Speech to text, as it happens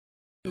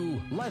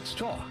Let's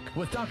Talk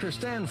with Dr.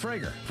 Stan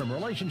Frager. From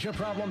relationship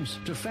problems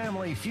to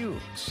family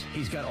feuds,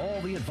 he's got all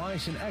the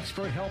advice and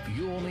expert help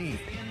you'll need.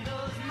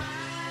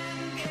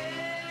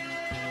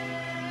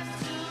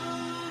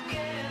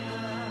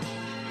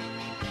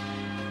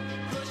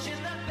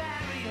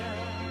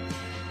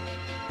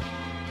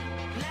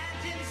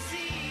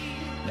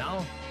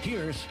 Now,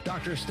 here's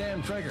Dr.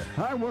 Stan Frager.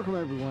 Hi, welcome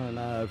everyone.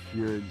 If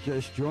you're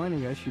just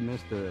joining us, you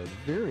missed a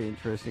very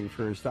interesting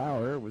first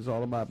hour. It was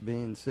all about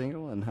being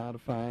single and how to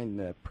find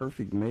that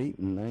perfect mate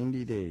in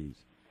 90 days.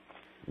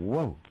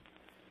 Whoa.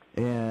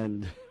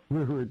 And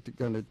we were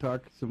going to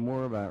talk some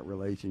more about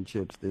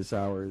relationships this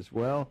hour as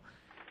well.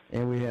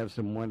 And we have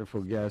some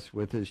wonderful guests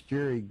with us.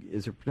 Jerry,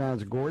 is it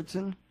pronounced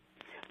Gortson?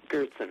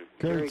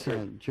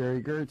 Gertzen.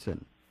 Jerry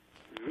Gertzen.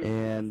 Mm-hmm.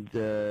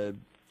 And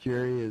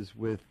Jerry is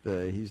with,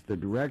 he's the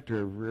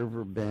director of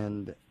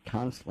Riverbend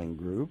Counseling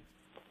Group,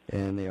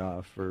 and they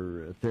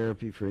offer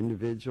therapy for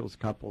individuals,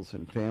 couples,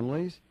 and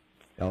families.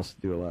 They also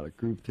do a lot of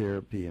group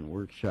therapy and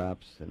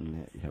workshops,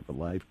 and have a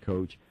life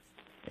coach.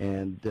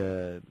 And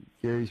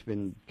Jerry's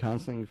been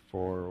counseling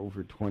for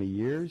over 20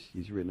 years.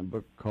 He's written a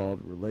book called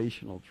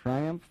Relational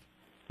Triumph,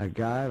 a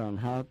guide on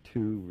how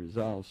to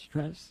resolve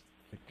stress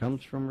that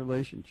comes from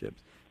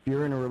relationships. If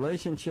you're in a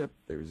relationship,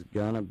 there's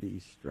gonna be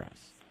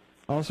stress.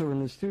 Also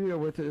in the studio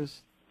with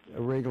us,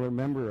 a regular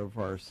member of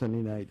our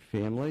Sunday night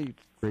family.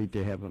 It's great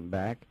to have him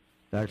back,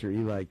 Dr.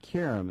 Eli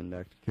Karam. And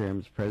Dr. Karam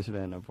is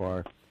president of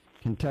our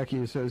Kentucky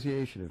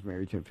Association of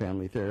Marriage and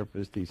Family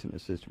Therapists. He's an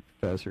assistant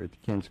professor at the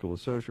Kent School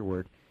of Social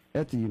Work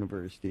at the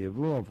University of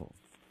Louisville.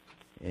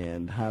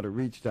 And how to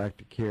reach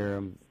Dr.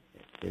 Karam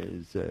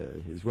is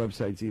his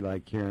website's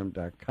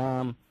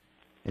elikaram.com,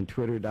 and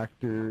Twitter,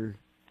 Dr.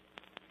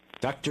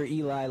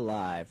 Eli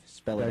Live.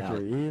 Spell it out.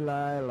 Dr.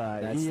 Eli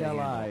Live. That's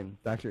E-L-I.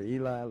 Dr.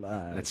 Eli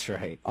Live. That's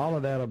right. All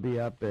of that will be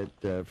up at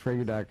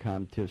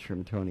Frager.com, tips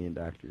from Tony and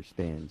Dr.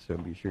 Stan, so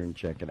be sure and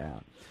check it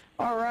out.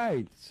 All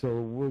right, so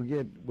we'll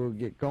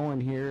get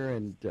going here,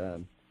 and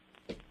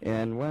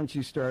why don't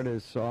you start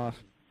us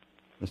off,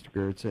 Mr.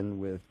 Gertzen,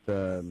 with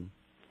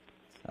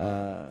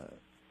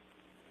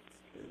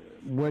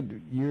what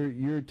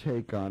your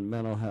take on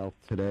mental health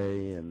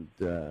today,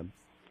 and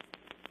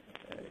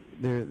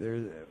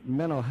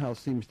mental health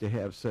seems to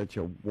have such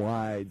a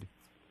wide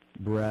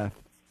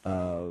breadth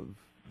of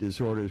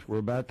disorders. We're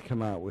about to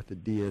come out with the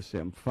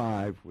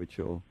DSM-5, which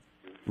will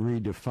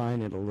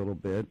redefine it a little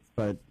bit,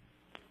 but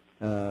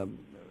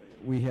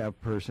we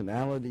have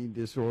personality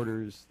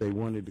disorders. They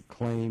wanted to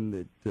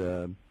claim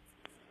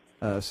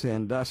that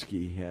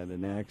Sandusky had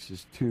an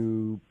Axis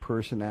 2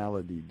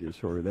 personality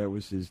disorder. That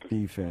was his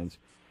defense.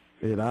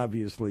 It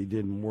obviously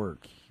didn't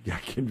work. He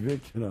got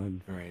convicted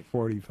on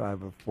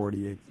 45 of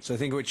 48. So I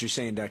think what you're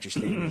saying, Dr.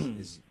 Stan,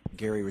 is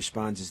Gary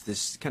responds, is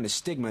this kind of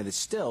stigma that's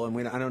still,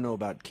 and I don't know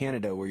about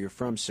Canada where you're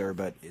from, sir,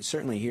 but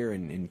certainly here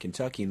in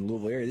Kentucky, in the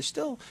Louisville area, there's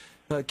still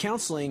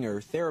counseling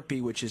or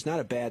therapy, which is not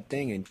a bad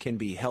thing and can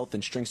be health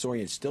and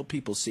strengths-oriented. Still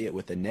people see it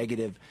with a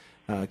negative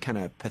kind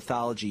of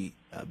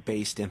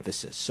pathology-based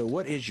emphasis. So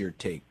what is your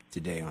take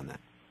today on that?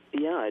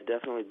 Yeah, I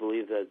definitely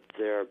believe that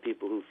there are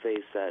people who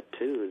face that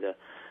too,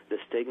 the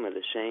stigma,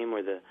 the shame,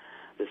 or the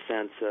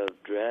sense of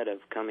dread of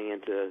coming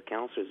into a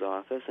counselor's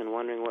office and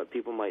wondering what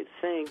people might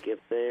think if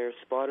they're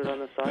spotted on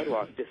the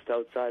sidewalk just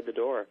outside the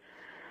door.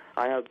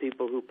 I have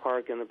people who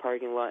park in the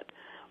parking lot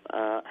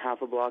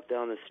half a block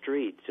down the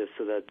street just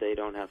so that they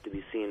don't have to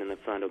be seen in the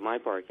front of my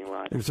parking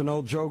lot. There's an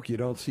old joke, you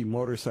don't see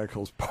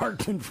motorcycles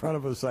parked in front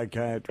of a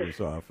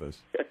psychiatrist's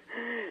office.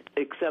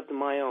 Except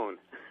my own.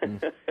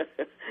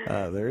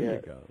 There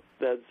you go.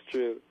 That's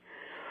true.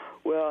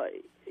 Well,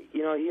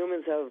 you know,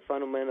 humans have a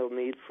fundamental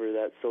need for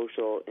that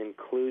social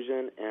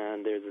inclusion,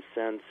 and there's a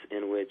sense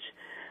in which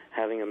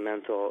having a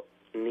mental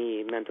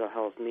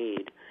health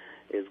need,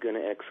 is going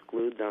to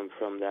exclude them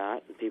from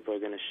that, and people are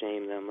going to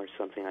shame them or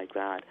something like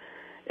that.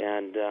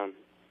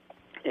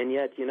 And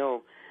yet, you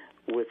know,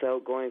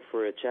 without going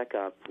for a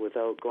checkup,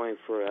 without going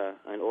for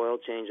an oil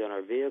change on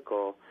our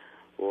vehicle,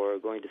 or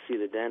going to see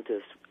the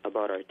dentist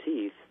about our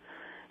teeth,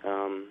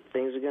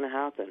 things are going to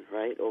happen,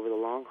 right, over the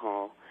long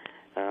haul.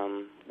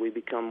 We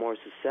become more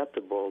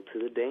susceptible to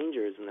the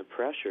dangers and the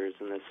pressures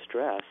and the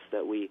stress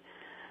that we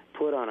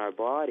put on our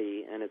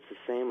body, and it's the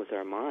same with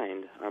our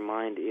mind. Our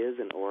mind is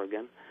an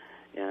organ,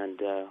 and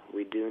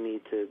we do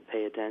need to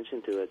pay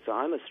attention to it. So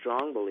I'm a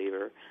strong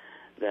believer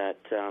that,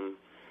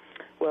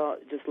 well,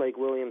 just like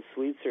William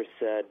Sweetser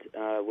said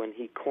when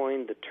he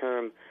coined the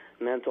term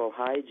mental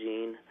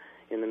hygiene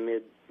in the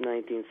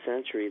mid-19th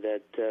century,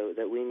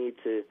 that we need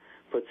to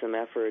put some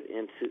effort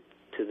into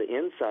the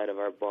inside of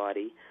our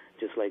body,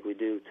 just like we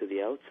do to the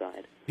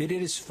outside. It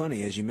is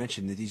funny, as you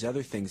mentioned, that these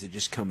other things that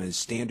just come as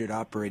standard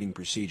operating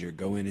procedure,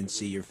 go in and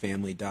see your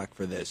family doc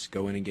for this,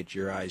 go in and get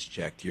your eyes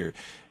checked, your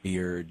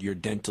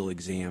dental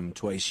exam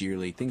twice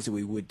yearly, things that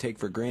we would take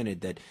for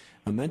granted, that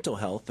a mental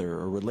health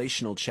or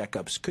relational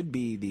checkups could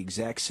be the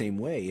exact same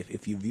way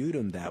if you viewed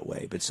them that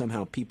way, but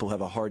somehow people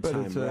have a hard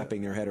time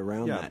wrapping their head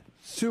around that.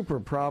 Super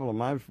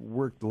problem. I've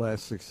worked the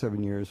last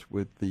 6-7 years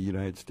with the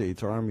United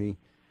States Army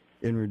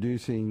in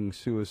reducing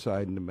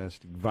suicide and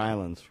domestic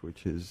violence,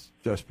 which has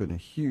just been a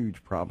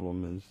huge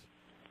problem.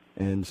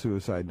 And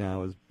suicide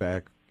now is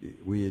back.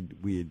 We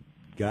had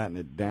gotten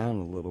it down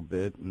a little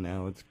bit, and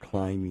now it's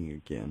climbing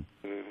again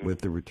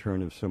with the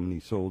return of so many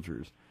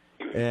soldiers.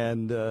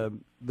 And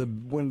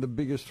one of the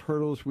biggest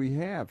hurdles we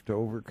have to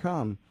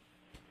overcome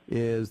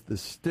is the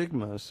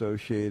stigma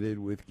associated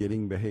with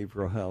getting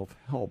behavioral health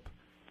help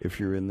if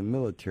you're in the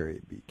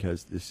military,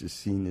 because this is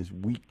seen as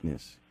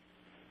weakness.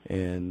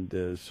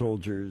 And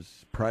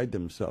soldiers pride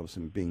themselves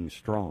in being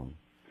strong.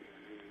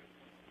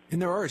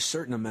 And there are a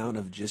certain amount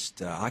of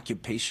just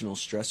occupational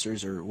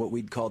stressors, or what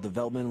we'd call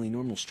developmentally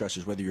normal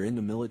stressors, whether you're in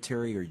the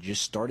military or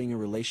just starting a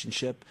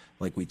relationship,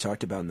 like we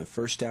talked about in the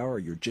first hour, or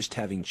you're just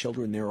having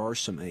children. There are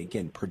some,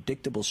 again,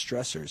 predictable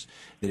stressors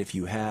that if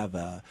you have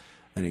an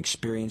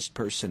experienced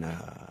person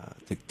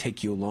to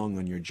take you along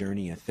on your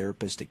journey, a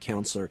therapist, a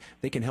counselor,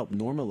 they can help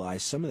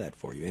normalize some of that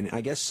for you. And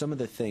I guess some of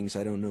the things,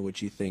 I don't know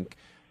what you think,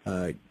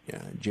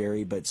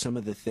 Jerry, but some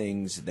of the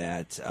things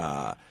that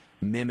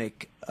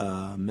mimic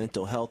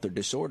mental health or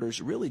disorders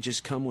really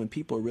just come when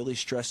people are really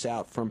stressed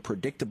out from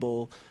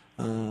predictable,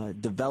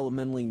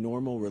 developmentally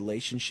normal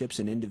relationships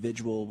and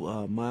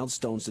individual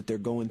milestones that they're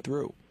going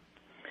through.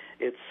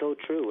 It's so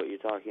true what you're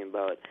talking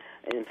about.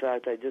 In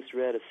fact, I just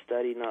read a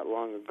study not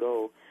long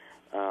ago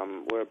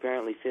where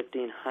apparently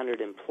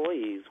 1,500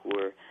 employees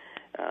were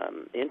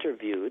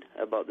interviewed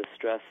about the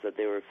stress that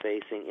they were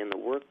facing in the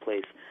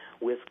workplace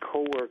with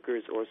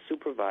coworkers or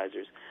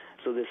supervisors.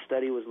 So this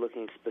study was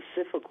looking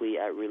specifically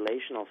at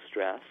relational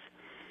stress,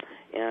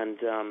 and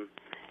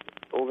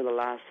over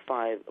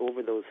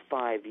those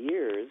 5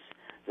 years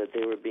that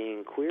they were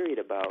being queried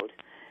about,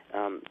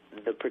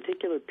 the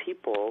particular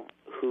people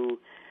who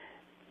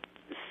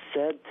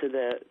said to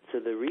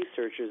the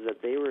researchers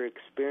that they were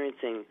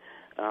experiencing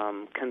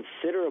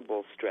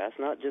considerable stress,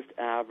 not just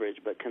average,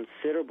 but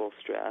considerable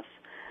stress,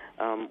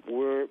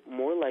 were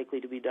more likely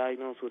to be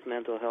diagnosed with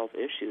mental health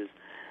issues.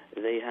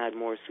 They had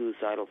more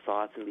suicidal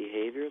thoughts and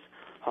behaviors,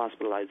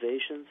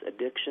 hospitalizations,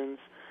 addictions,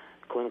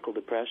 clinical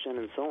depression,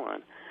 and so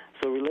on.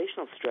 So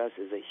relational stress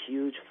is a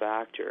huge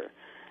factor,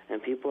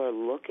 and people are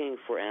looking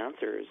for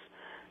answers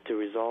to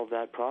resolve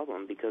that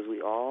problem because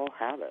we all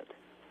have it.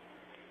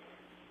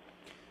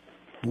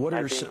 What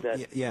are some...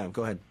 Yeah,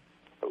 go ahead.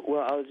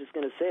 Well, I was just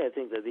going to say, I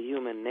think that the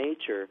human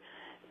nature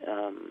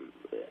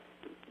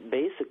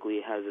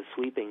basically has a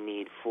sweeping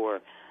need for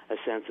a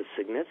sense of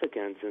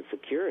significance and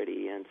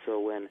security, and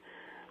so when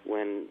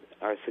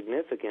our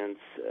significance,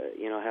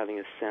 having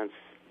a sense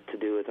to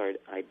do with our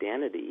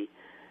identity,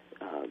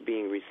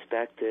 being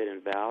respected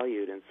and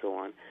valued and so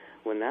on,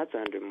 when that's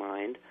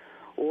undermined,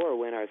 or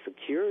when our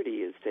security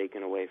is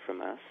taken away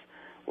from us,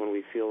 when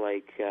we feel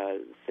like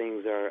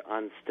things are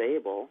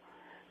unstable,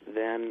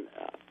 then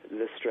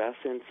the stress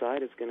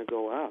inside is going to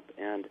go up.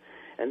 And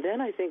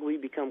then I think we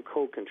become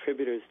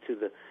co-contributors to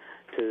the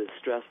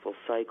stressful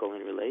cycle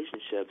in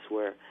relationships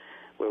where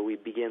we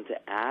begin to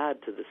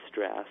add to the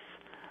stress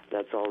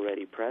that's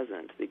already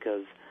present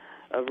because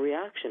of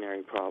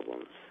reactionary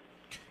problems.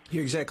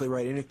 You're exactly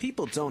right. And if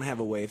people don't have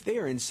a way, if they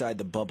are inside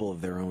the bubble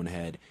of their own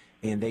head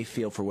and they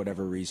feel for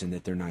whatever reason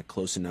that they're not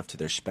close enough to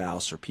their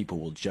spouse or people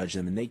will judge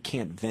them and they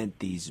can't vent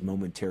these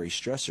momentary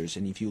stressors,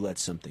 and if you let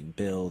something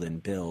build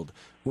and build,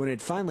 when it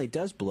finally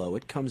does blow,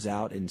 it comes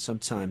out in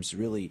sometimes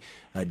really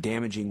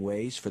damaging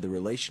ways for the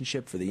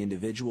relationship, for the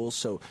individual.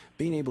 So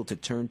being able to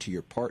turn to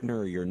your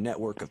partner or your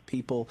network of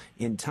people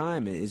in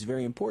time is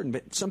very important.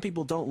 But some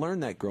people don't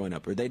learn that growing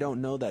up, or they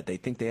don't know that. They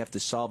think they have to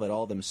solve it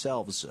all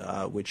themselves,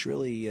 which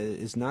really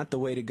is not the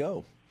way to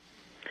go.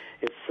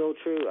 It's so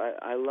true.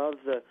 I love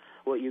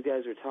what you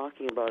guys were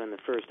talking about in the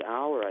first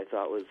hour. I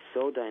thought was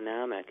so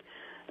dynamic.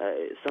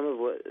 Some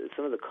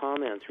of the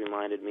comments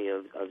reminded me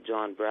of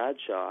John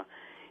Bradshaw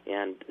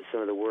and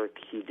some of the work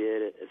he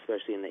did,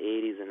 especially in the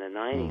 80s and the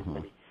 90s.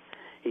 When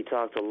he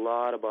talked a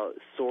lot about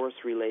source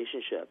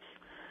relationships,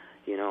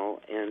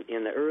 and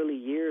in the early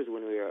years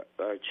when we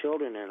are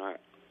children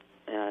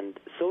and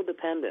so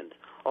dependent,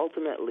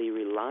 ultimately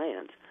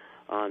reliant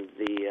on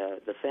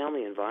the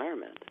family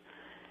environment.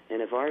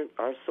 And if our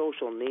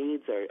social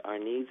needs, our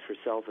needs for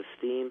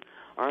self-esteem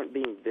aren't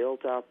being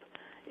built up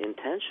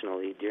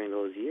intentionally during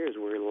those years,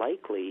 we're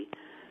likely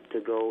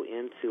to go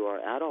into our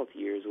adult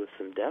years with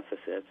some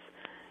deficits,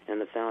 and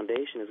the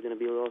foundation is going to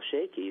be a little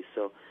shaky.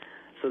 So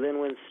then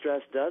when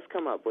stress does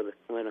come up,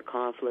 when a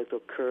conflict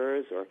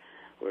occurs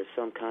or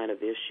some kind of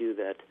issue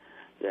that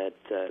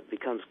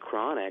becomes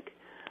chronic,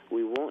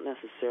 we won't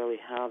necessarily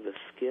have the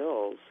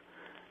skills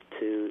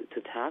to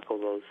tackle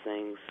those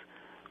things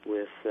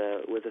with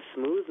a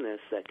smoothness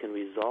that can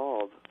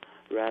resolve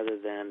rather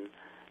than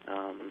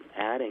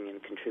adding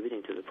and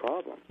contributing to the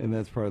problem. And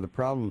that's part of the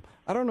problem.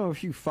 I don't know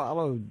if you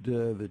followed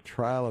the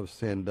trial of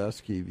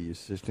Sandusky, the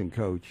assistant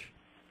coach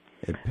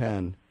at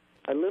Penn.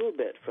 A little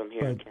bit from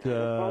here.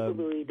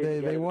 But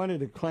they wanted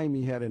to claim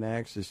he had an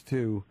axis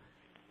to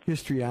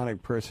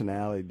histrionic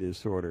personality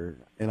disorder.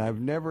 And I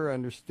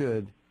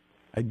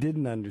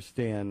didn't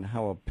understand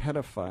how a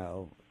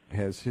pedophile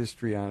has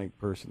histrionic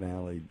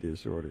personality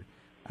disorder.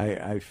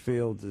 I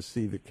failed to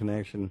see the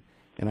connection,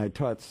 and I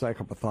taught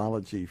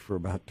psychopathology for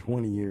about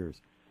 20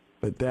 years.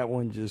 But that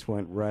one just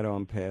went right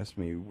on past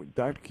me.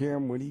 Dr.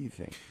 Karam, what do you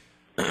think?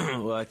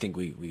 Well, I think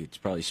we could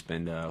probably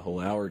spend a whole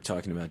hour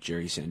talking about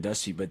Jerry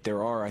Sandusky, but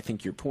there are, I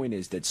think your point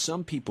is that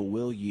some people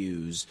will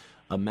use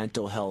a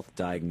mental health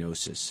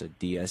diagnosis, a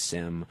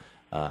DSM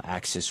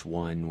Axis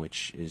 1,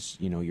 which is,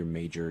 your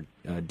major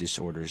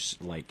disorders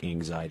like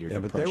anxiety or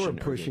depression. But they were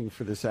pushing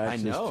for this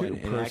Axis 2,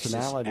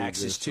 personality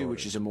Axis 2,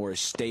 which is a more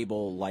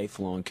stable,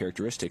 lifelong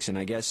characteristics. And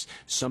I guess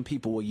some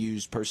people will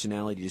use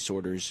personality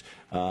disorders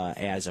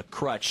as a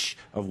crutch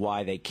of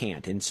why they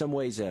can't. In some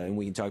ways, and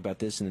we can talk about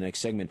this in the next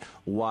segment,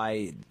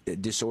 why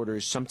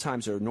disorders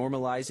sometimes are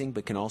normalizing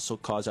but can also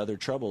cause other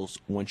troubles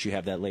once you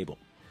have that label.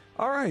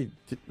 All right,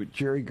 with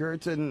Jerry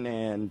Gertzen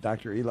and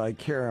Dr. Eli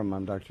Karam,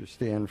 I'm Dr.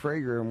 Stan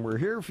Frager, and we're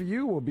here for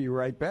you. We'll be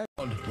right back.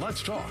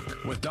 Let's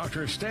talk with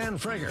Dr. Stan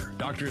Frager.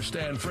 Dr.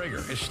 Stan Frager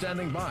is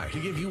standing by to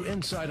give you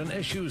insight on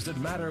issues that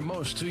matter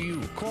most to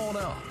you. Call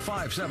now,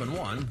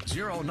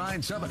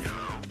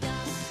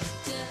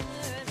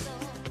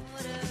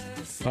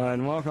 571-0970.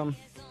 And welcome.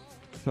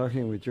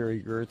 Talking with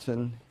Jerry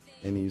Gertzen,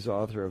 and he's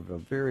author of a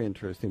very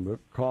interesting book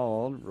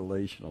called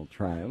Relational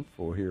Triumph.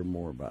 We'll hear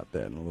more about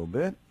that in a little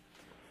bit.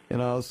 And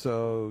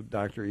also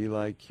Dr.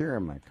 Eli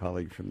Karam, my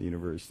colleague from the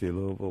University of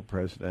Louisville,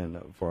 president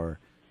of our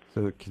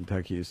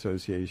Kentucky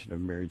Association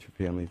of Marriage and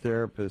Family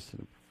Therapists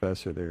and a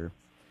professor there.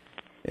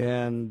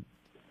 And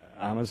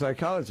I'm a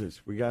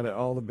psychologist. We got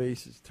all the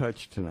bases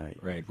touched tonight.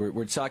 Right.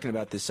 We're talking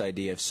about this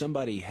idea if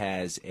somebody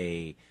has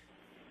a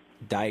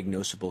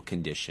diagnosable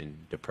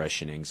condition,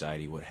 depression,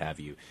 anxiety, what have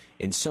you.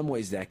 In some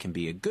ways that can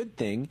be a good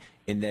thing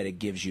in that it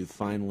gives you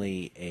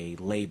finally a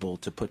label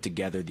to put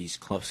together these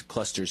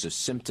clusters of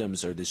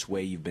symptoms or this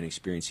way you've been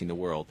experiencing the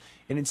world.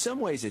 And in some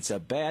ways it's a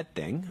bad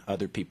thing,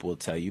 other people will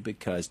tell you,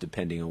 because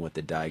depending on what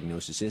the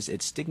diagnosis is,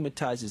 it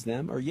stigmatizes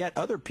them. Or yet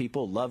other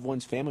people, loved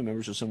ones, family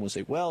members, or someone will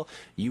say, well,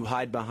 you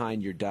hide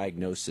behind your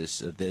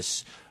diagnosis of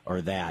this or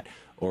that,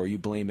 or you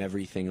blame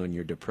everything on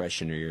your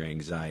depression or your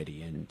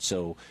anxiety. And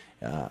so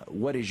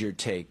what is your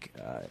take,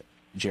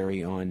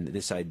 Jerry, on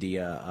this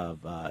idea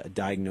of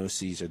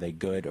diagnoses? Are they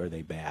good or are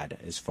they bad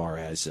as far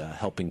as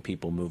helping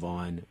people move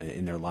on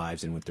in their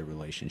lives and with their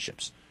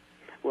relationships?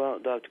 Well,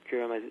 Dr.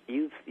 Karam,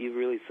 you've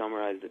really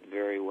summarized it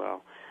very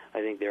well.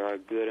 I think there are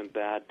good and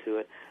bad to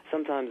it.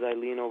 Sometimes I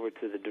lean over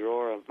to the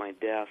drawer of my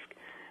desk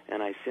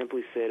and I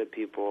simply say to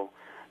people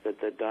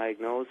that the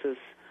diagnosis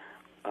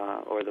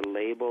or the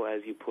label,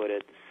 as you put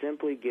it,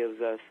 simply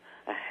gives us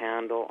a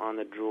handle on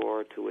the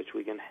drawer to which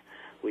we can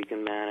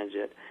manage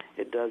it.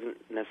 It doesn't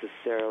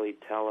necessarily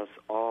tell us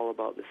all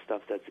about the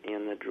stuff that's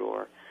in the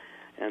drawer.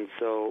 And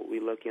so we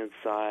look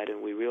inside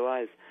and we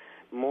realize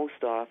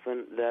most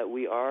often that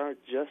we are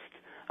just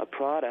a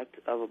product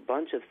of a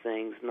bunch of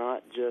things,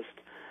 not just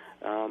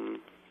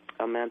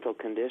a mental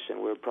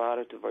condition. We're a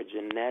product of our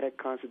genetic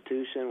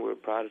constitution. We're a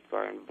product of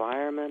our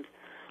environment.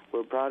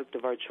 We're a product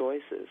of our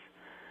choices.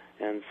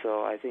 And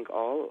so I think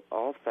all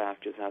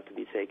factors have to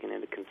be taken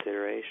into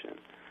consideration.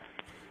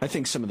 I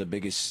think some of the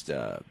biggest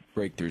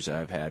breakthroughs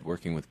I've had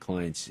working with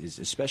clients is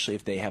especially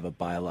if they have a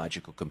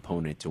biological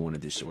component to one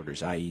of the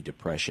disorders, i.e.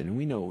 depression. And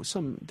we know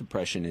some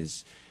depression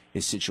is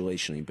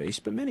situationally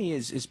based, but many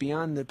is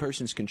beyond the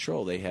person's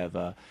control. They have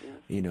a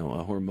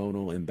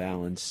hormonal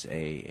imbalance,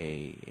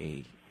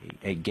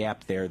 a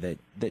gap there that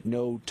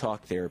no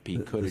talk therapy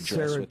could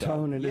address.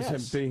 Serotonin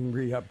isn't being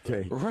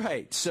reuptake.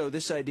 Right. So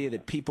this idea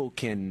that people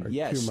can,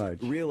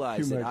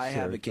 realize that I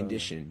have a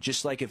condition.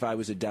 Just like if I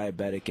was a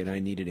diabetic and I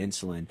needed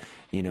insulin,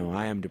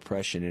 I am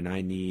depression and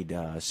I need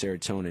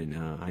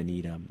serotonin. I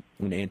need an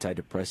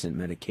antidepressant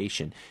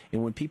medication.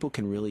 And when people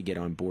can really get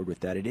on board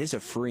with that, it is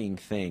a freeing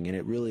thing, and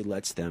it really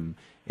lets them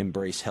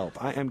embrace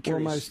help. I'm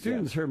curious. Well, my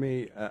students heard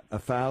me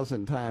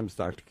 1,000 times,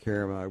 Dr.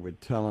 Karam. I would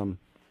tell them,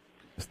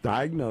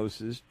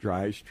 diagnosis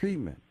drives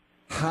treatment.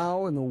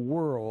 How in the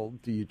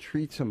world do you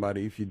treat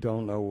somebody if you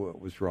don't know what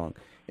was wrong?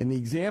 And the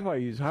example I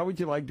use, how would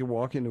you like to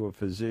walk into a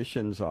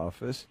physician's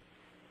office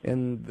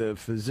and the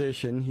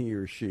physician, he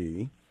or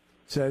she,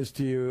 says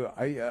to you,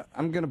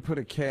 I'm going to put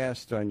a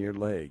cast on your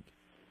leg.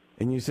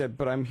 And you said,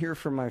 but I'm here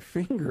for my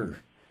finger.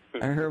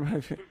 I heard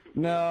my finger.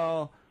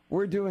 No,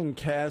 we're doing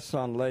casts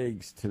on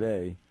legs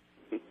today.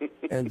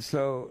 And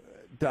so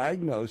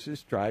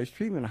diagnosis drives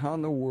treatment. How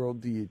in the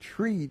world do you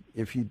treat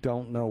if you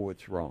don't know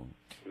what's wrong?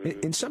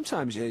 And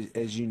sometimes,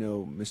 as you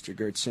know, Mr.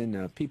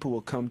 Gertzen, people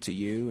will come to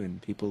you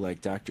and people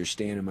like Dr.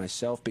 Stan and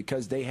myself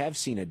because they have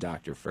seen a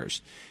doctor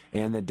first,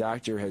 and the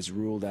doctor has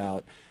ruled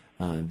out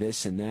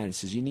this and that and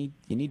says you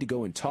need to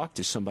go and talk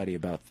to somebody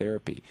about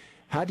therapy.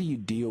 How do you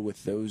deal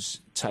with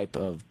those type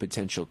of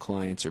potential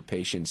clients or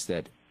patients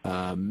that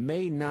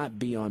may not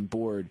be on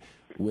board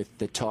with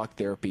the talk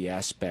therapy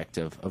aspect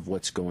of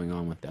what's going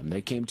on with them?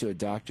 They came to a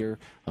doctor,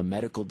 a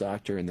medical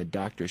doctor, and the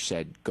doctor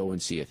said, go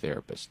and see a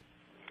therapist.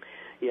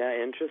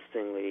 Yeah,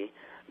 interestingly,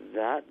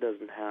 that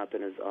doesn't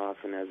happen as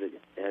often as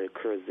it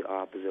occurs the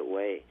opposite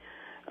way.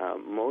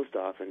 most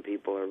often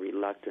people are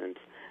reluctant,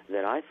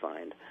 that I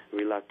find,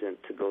 reluctant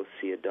to go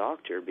see a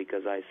doctor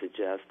because I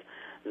suggest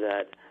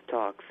that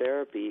talk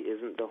therapy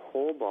isn't the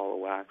whole ball of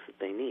wax that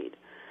they need.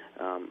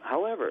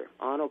 However,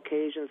 on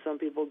occasion, some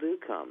people do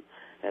come,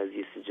 as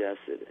you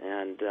suggested,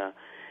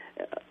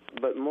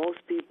 but most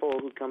people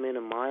who come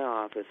into my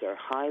office are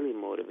highly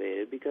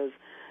motivated because,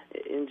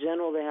 in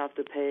general, they have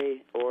to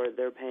pay, or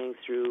they're paying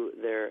through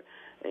their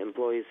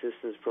employee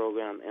assistance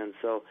program, and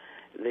so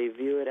they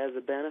view it as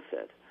a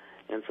benefit.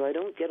 And so I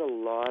don't get a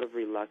lot of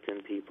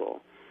reluctant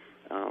people.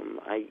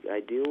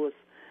 I deal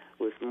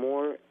with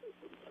more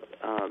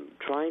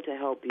trying to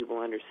help people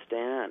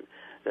understand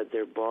that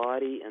their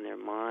body and their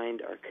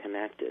mind are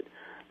connected.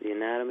 The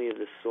anatomy of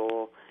the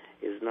soul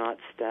is not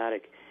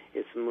static.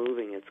 It's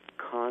moving. It's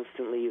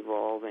constantly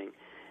evolving.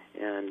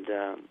 And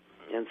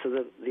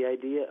so the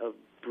idea of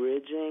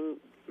bridging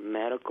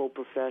medical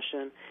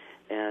profession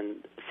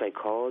and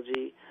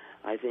psychology,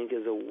 I think,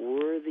 is a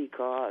worthy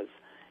cause.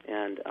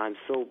 And I'm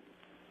so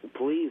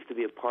pleased to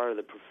be a part of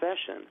the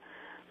profession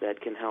that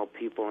can help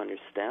people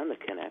understand the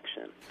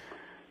connection.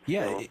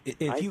 Yeah, So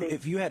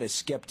if you had a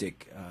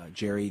skeptic,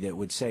 Jerry, that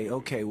would say,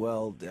 okay,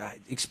 well,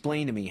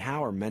 explain to me,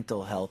 how are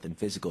mental health and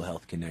physical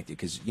health connected?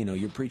 Because,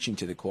 you're preaching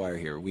to the choir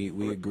here.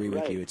 We agree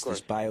with you. It's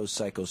this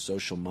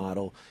biopsychosocial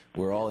model.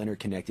 We're all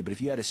interconnected. But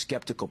if you had a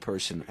skeptical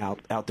person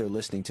out there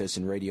listening to us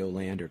in Radio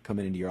Land or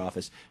coming into your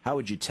office, how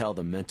would you tell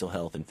them mental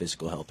health and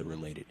physical health are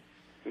related?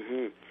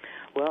 Mm-hmm.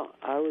 Well,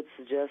 I would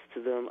suggest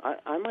to them,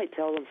 I might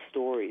tell them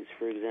stories.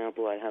 For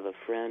example, I have a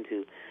friend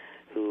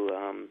who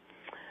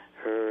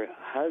her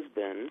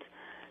husband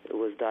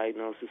was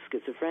diagnosed with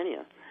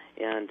schizophrenia,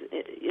 and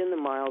in the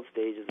mild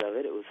stages of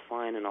it, it was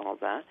fine and all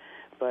that,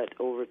 but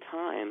over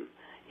time,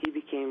 he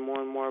became more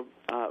and more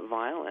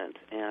violent,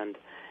 and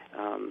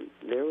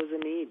there was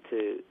a need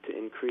to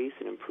increase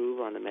and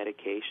improve on the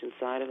medication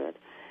side of it,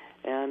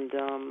 and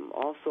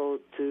also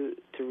to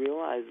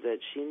realize that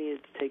she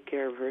needed to take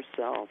care of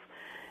herself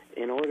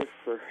in order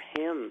for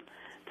him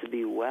to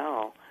be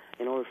well,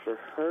 in order for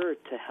her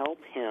to help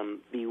him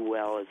be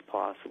well as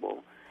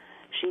possible.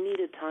 She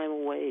needed time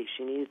away.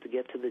 She needed to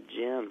get to the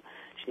gym.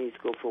 She needed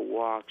to go for a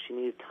walk. She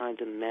needed time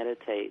to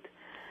meditate.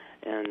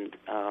 And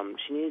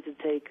she needed to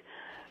take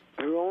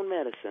her own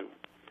medicine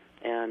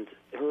and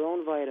her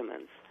own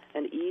vitamins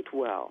and eat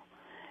well.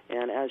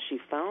 And as she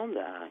found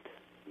that,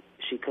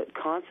 she could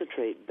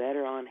concentrate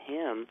better on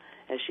him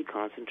as she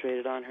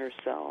concentrated on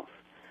herself.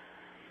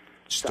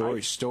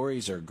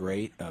 Stories are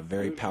great,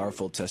 very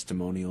powerful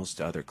testimonials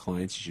to other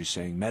clients, as you're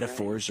saying.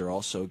 Metaphors are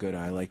also good.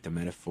 I like the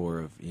metaphor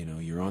of,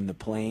 you're on the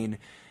plane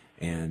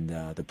and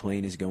the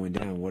plane is going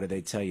down. What do they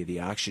tell you?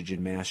 The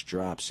oxygen mask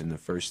drops, and the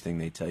first thing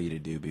they tell you to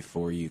do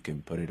before you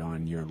can put it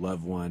on your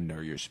loved one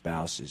or your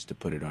spouse is to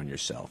put it on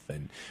yourself.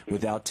 And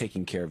without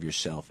taking care of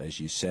yourself, as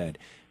you said,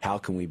 how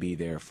can we be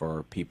there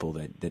for people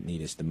that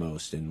need us the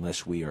most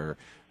unless we are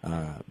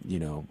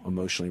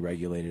emotionally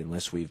regulated,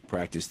 unless we've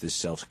practiced this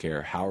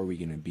self-care? How are we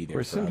going to be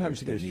there for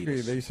others that need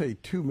us? They say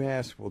 2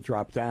 masks will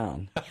drop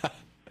down.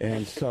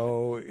 And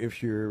so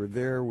if you're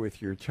there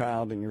with your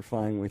child and you're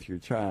flying with your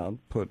child,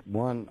 put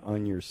one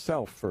on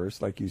yourself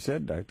first, like you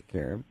said, Dr.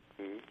 Karam,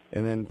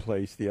 and then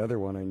place the other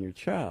one on your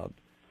child.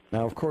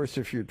 Now, of course,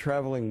 if you're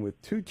traveling with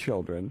 2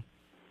 children,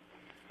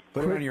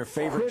 put it on your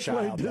favorite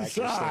child.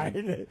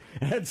 Decide.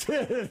 That's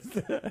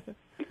it.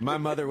 My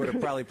mother would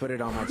have probably put it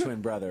on my twin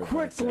brother.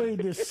 Quickly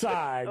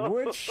decide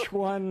which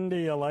one do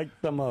you like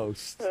the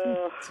most.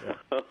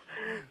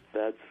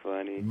 That's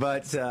funny.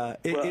 But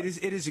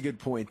it is a good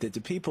point that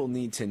the people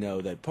need to know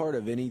that part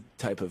of any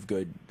type of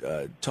good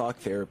talk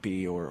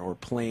therapy or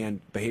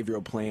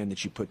behavioral plan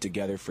that you put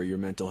together for your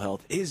mental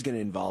health is going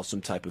to involve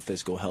some type of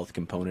physical health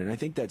component. And I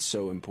think that's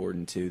so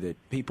important, too,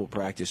 that people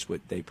practice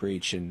what they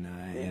preach. And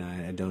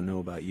I don't know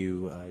about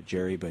you,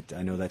 Jerry, but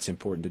I know that's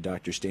important to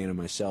Dr. Stan and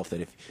myself,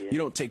 that if you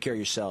don't take care of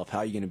yourself, how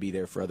are you going to be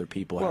there for other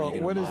people? Well,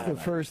 what is the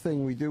first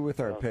thing we do with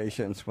our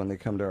patients when they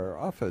come to our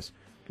office?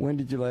 When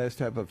did you last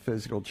have a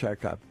physical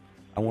checkup?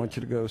 I want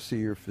you to go see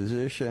your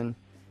physician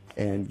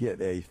and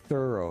get a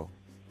thorough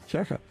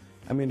checkup.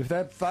 I mean, if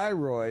that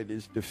thyroid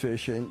is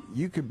deficient,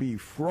 you could be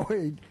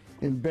Freud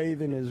and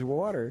bathe in his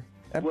water.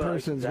 That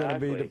person's going to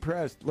be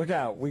depressed. Look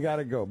out. We got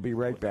to go. Be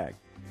right back.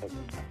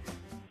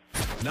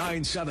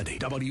 970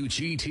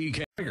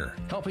 WGTK,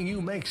 helping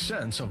you make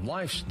sense of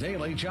life's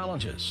daily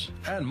challenges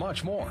and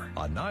much more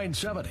on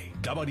 970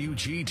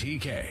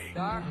 WGTK.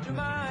 Doctor,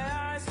 my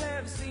eyes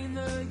have seen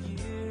the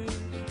years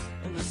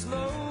and the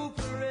slow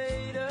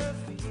parade of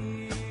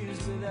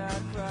fears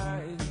without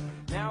crying.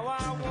 Now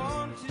I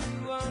want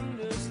to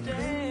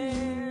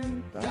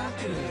understand.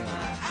 Doctor, my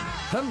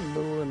eyes.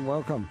 Hello and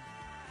welcome.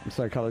 I'm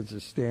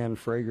psychologist Stan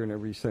Frager, and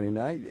every Sunday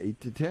night,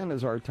 8 to 10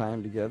 is our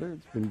time together.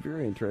 It's been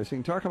very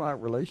interesting. Talking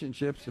about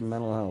relationships and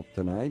mental health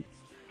tonight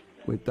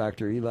with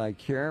Dr. Eli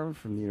Karam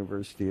from the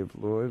University of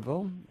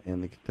Louisville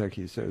and the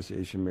Kentucky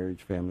Association of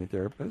Marriage Family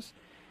Therapists,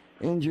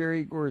 and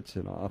Jerry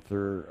Gortson,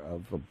 author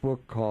of a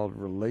book called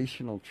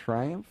Relational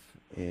Triumph,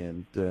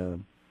 and a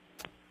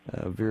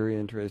very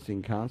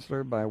interesting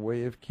counselor by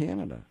way of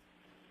Canada,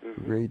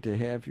 Great to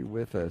have you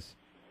with us.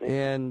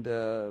 And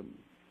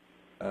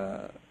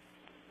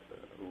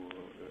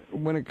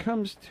when it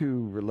comes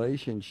to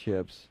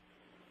relationships,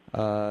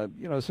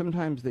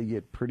 sometimes they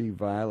get pretty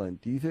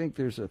violent. Do you think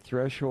there's a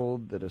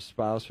threshold that a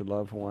spouse or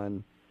loved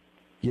one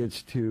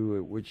gets to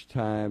at which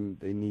time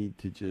they need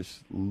to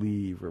just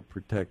leave or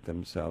protect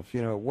themselves?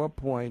 At what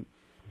point?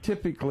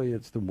 Typically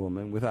it's the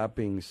woman, without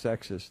being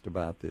sexist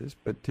about this,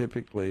 but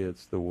typically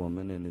it's the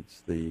woman and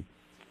it's the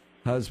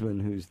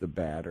husband who's the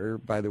batter.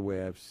 By the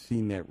way, I've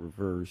seen that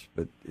reverse,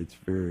 but it's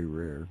very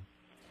rare.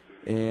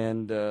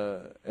 And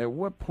at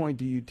what point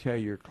do you tell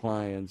your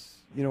clients,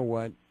 you know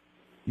what,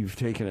 you've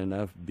taken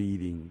enough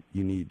beating,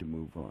 you need to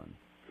move on?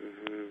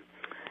 Mm-hmm.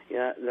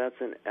 Yeah,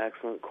 that's an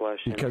excellent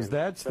question. Because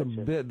that's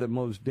the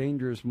most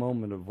dangerous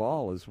moment of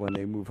all, is when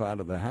they move out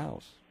of the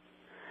house.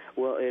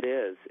 Well, it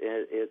is.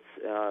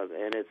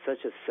 And it's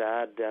such a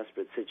sad,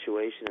 desperate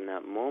situation in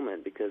that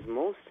moment, because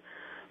most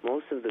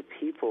of the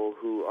people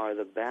who are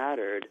the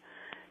battered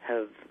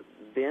have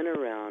been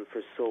around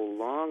for so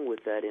long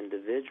with that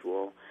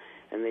individual,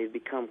 and they've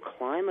become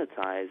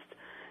climatized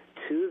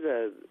to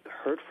the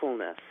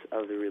hurtfulness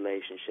of the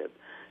relationship.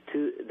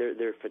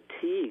 They're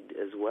fatigued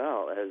as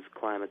well as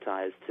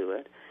climatized to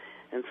it,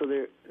 and so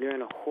they're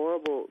in a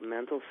horrible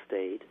mental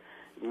state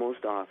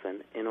most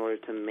often in order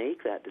to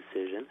make that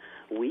decision,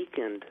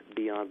 weakened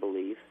beyond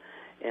belief,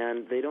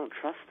 and they don't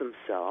trust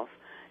themselves,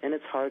 and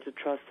it's hard to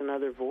trust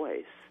another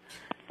voice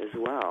as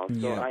well.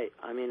 So Yeah.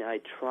 I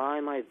try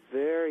my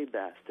very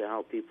best to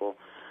help people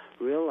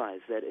realize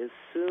that as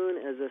soon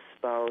as a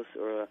spouse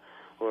or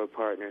a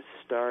partner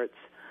starts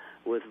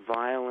with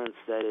violence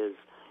that is,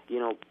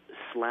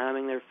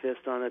 slamming their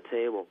fist on the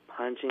table,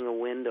 punching a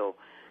window,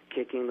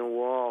 kicking the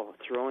wall,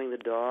 throwing the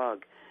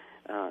dog,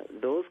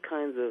 those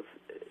kinds of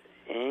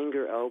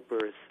anger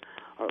outbursts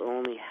are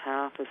only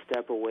half a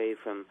step away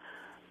from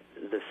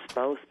the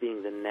spouse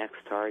being the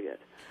next target.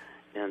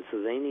 And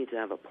so they need to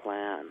have a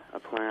plan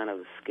of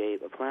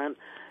escape, a plan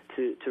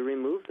to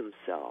remove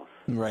themselves.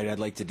 Right. I'd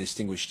like to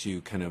distinguish,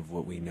 too, kind of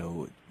what we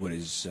know, what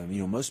is,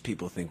 most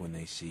people think when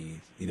they see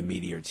the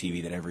media or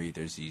TV that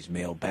there's these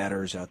male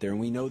batters out there, and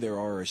we know there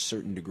are a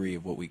certain degree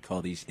of what we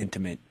call these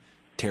intimate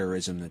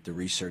terrorism, that the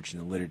research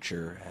and the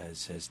literature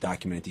has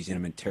documented these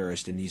intimate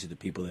terrorists, and these are the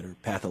people that are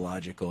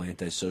pathological,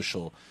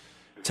 antisocial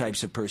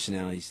types of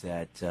personalities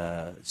that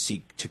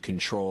seek to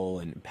control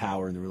and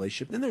empower in the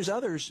relationship. Then there's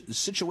others,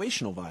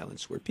 situational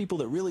violence, where people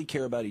that really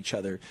care about each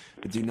other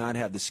but do not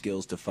have the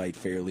skills to fight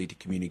fairly, to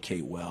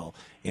communicate well,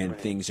 and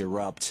things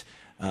erupt.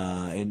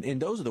 And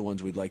those are the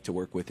ones we'd like to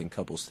work with in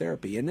couples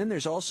therapy. And then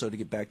there's also, to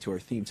get back to our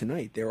theme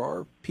tonight, there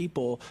are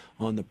people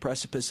on the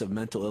precipice of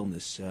mental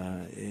illness,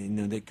 and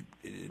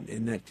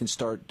that can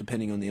start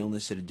depending on the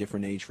illness at a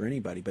different age for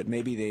anybody. But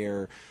maybe they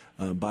are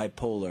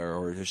bipolar,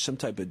 or there's some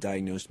type of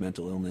diagnosed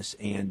mental illness,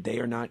 and they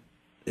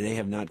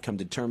have not come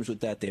to terms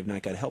with that. They have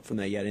not got help from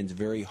that yet, and it's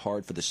very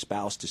hard for the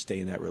spouse to stay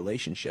in that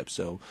relationship.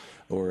 So,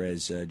 or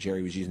as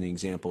Jerry was using the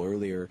example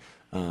earlier,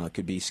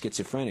 could be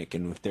schizophrenic,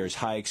 and if there's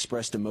high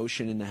expressed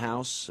emotion in the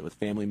house with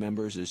family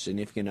members or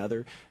significant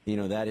other,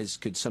 that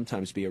could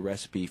sometimes be a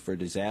recipe for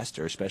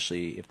disaster,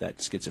 especially if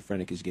that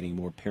schizophrenic is getting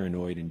more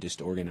paranoid and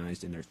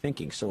disorganized in their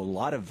thinking. So a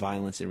lot of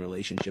violence in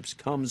relationships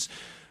comes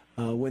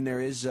when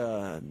there is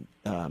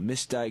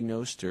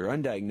misdiagnosed or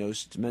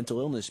undiagnosed mental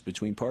illness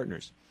between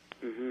partners.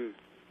 Mm-hmm.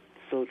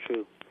 So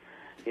true.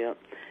 Yeah.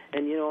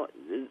 And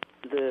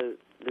the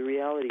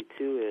reality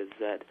too is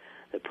that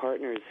the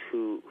partners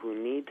who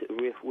need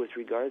to, with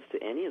regards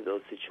to any of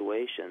those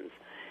situations,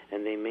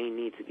 and they may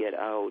need to get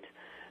out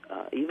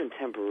even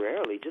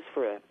temporarily, just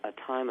for a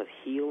time of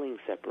healing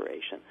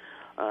separation.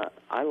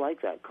 I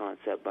like that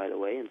concept, by the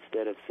way,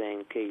 instead of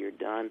saying, okay, you're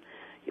done,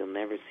 you'll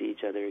never see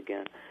each other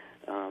again,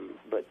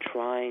 but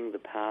trying the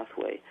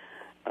pathway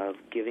of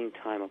giving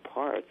time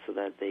apart so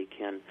that they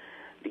can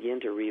begin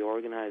to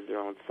reorganize their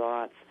own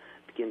thoughts,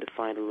 begin to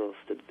find a little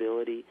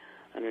stability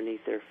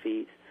underneath their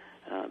feet,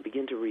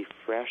 begin to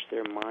refresh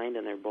their mind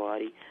and their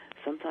body.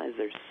 Sometimes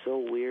they're so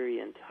weary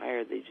and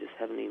tired they just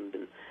haven't even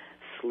been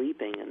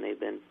sleeping, and they've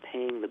been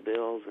paying the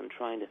bills and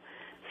trying to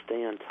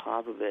stay on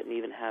top of it, and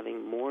even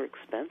having more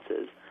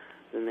expenses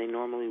than they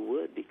normally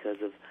would because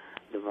of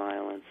the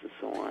violence and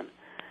so on.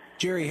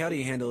 Jerry, how do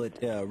you handle it,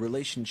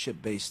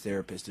 relationship-based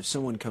therapist? If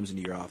someone comes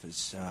into your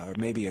office, or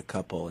maybe a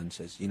couple, and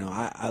says,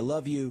 I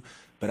love you,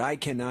 but I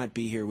cannot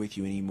be here with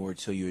you anymore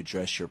till you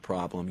address your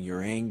problem.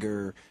 Your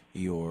anger,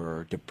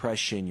 your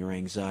depression, your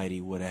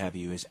anxiety, what have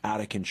you, is out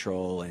of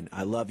control, and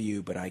I love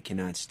you, but I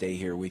cannot stay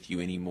here with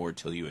you anymore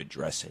till you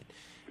address it.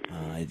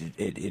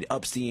 It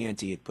ups the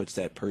ante. It puts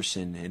that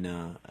person in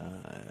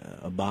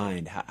a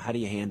bind. How do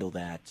you handle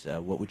that?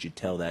 What would you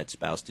tell that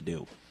spouse to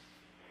do?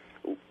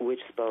 Which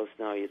spouse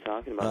now are you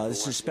talking about?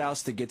 This is a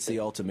spouse that gets the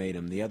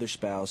ultimatum. The other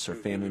spouse or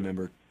family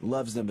member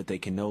loves them, but they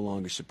can no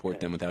longer support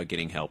them without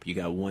getting help. You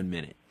got 1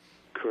 minute.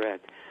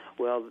 Correct.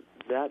 Well,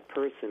 that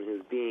person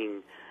who's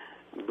being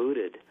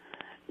booted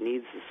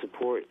needs the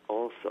support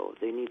also.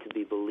 They need to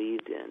be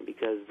believed in,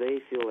 because they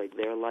feel like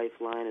their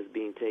lifeline is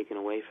being taken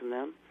away from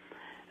them.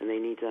 and they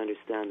need to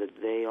understand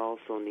that they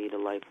also need a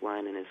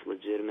lifeline, and it's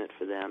legitimate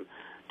for them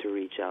to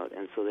reach out.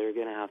 And so they're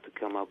going to have to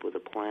come up with a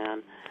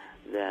plan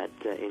that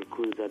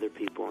includes other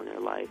people in their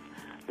life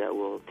that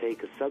will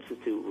take a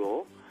substitute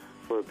role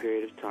for a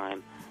period of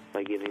time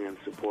by giving them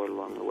support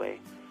along the way.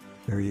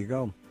 There you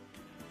go.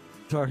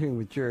 Talking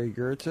with Jerry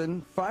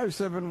Gertzen,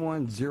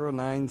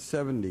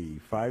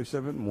 571-0970,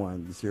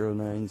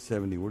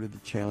 571-0970. What are the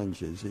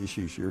challenges,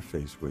 issues you're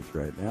faced with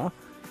right now?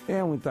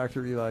 And with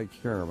Dr. Eli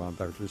Karam, I'm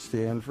Dr.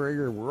 Stan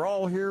Frager. We're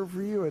all here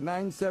for you at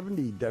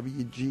 970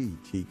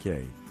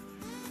 WGTK.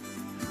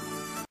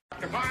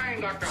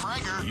 Fine, Dr.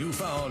 Frager. You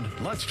found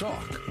Let's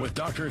Talk with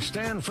Dr.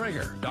 Stan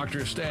Frager.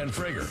 Dr. Stan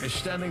Frager is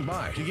standing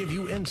by to give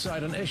you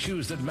insight on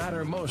issues that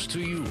matter most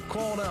to you.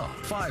 Call now,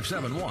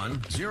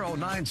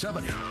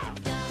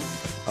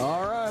 571-0970.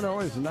 All right,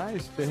 always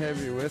nice to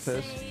have you with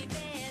us.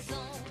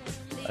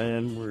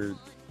 And we're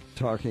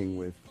talking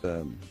with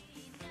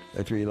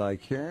Dr. Eli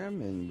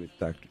Karam and with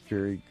Dr.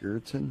 Jerry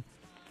Gertzen.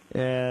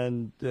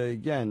 And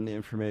again,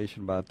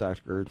 information about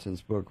Dr.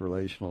 Gertzen's book,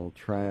 Relational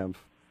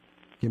Triumph,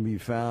 can be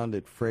found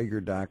at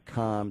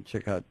Frager.com.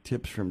 Check out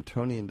tips from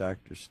Tony and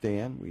Dr.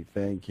 Stan. We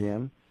thank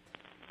him.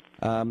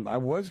 I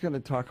was going to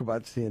talk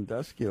about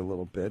Sandusky a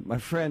little bit. My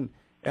friend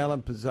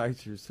Alan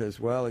Pizzizer says,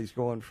 well, he's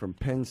going from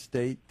Penn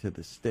State to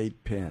the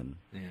state pen.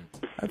 Yeah.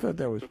 I thought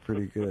that was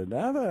pretty good.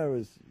 I thought it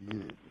was...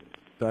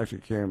 Dr.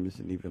 Karam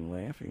isn't even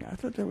laughing. I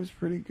thought that was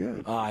pretty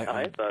good.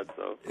 I thought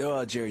so.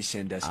 Well, Jerry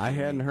Sandusky. I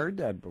hadn't heard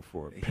that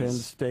before. Penn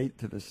State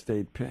to the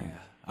state pen. Yeah.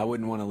 I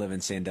wouldn't want to live in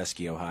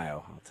Sandusky,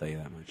 Ohio. I'll tell you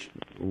that much.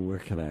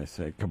 What can I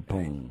say?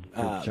 Kaboom.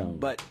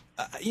 But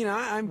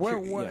I'm.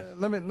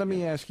 Let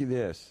me ask you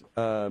this,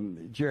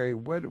 Jerry.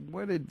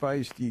 What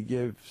advice do you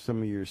give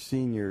some of your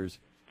seniors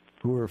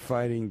who are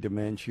fighting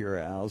dementia or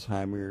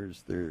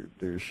Alzheimer's?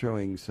 They're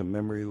showing some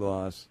memory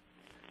loss.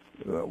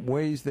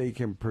 Ways they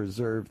can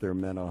preserve their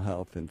mental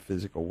health and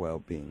physical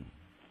well-being?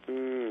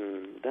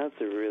 That's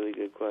a really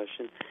good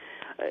question.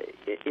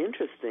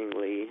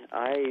 Interestingly,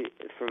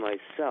 for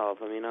myself,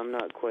 I'm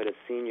not quite a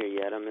senior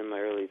yet. I'm in my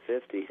early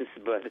 50s,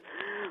 but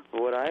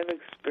what I've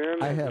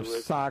experimented I have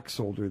with... socks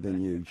older than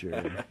you,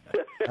 Jerry.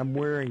 I'm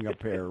wearing a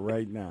pair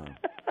right now.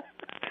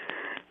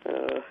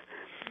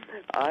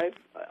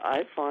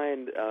 I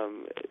find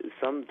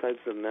some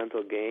types of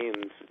mental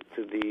games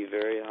to be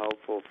very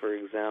helpful. For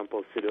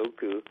example,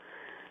 Sudoku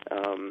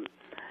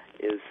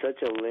is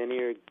such a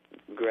linear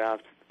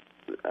graph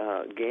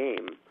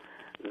game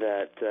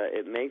that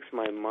it makes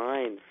my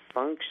mind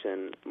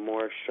function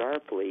more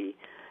sharply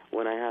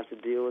when I have to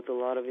deal with a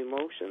lot of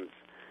emotions.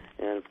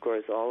 And, of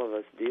course, all of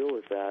us deal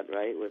with that,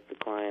 right, with the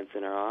clients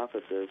in our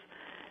offices.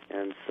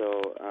 And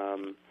so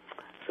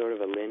sort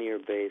of a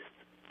linear-based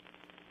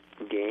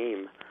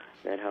game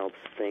that helps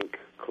think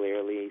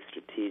clearly,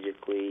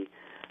 strategically,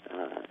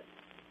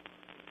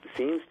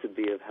 seems to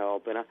be of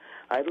help. And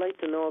I'd like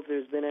to know if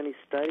there's been any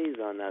studies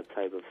on that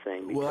type of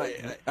thing. Well,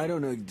 I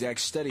don't know exact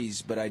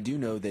studies, but I do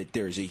know that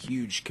there's a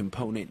huge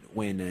component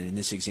when, in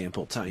this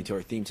example, tying to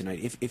our theme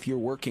tonight, if you're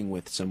working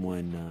with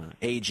someone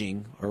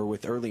aging or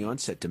with early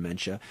onset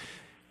dementia,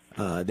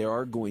 there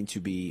are going to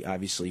be,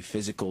 obviously,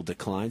 physical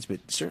declines,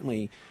 but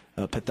certainly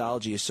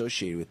pathology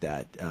associated with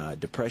that,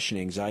 depression,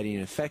 anxiety,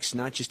 and affects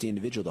not just the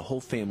individual, the whole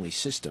family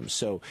system.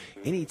 So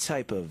any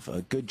type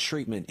of good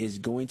treatment is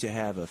going to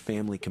have a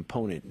family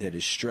component that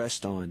is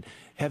stressed on,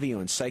 heavy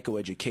on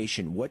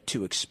psychoeducation, what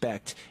to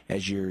expect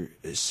as your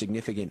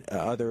significant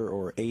other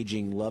or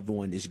aging loved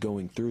one is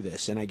going through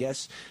this. And I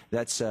guess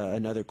that's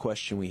another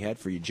question we had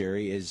for you,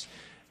 Jerry, is,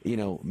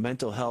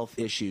 mental health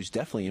issues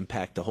definitely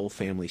impact the whole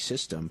family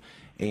system.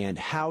 And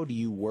how do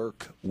you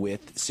work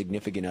with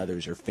significant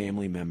others or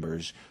family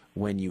members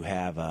when you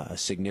have a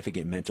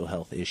significant mental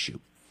health issue?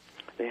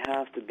 They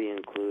have to be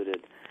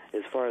included,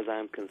 as far as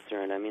I'm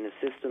concerned. A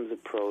systems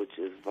approach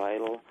is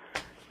vital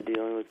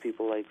dealing with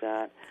people like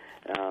that.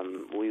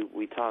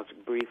 We talked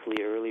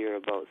briefly earlier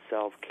about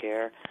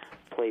self-care,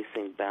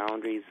 placing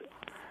boundaries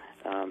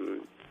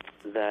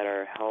that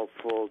are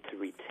helpful to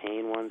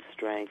retain one's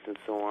strength and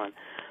so on.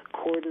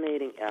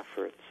 Coordinating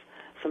efforts.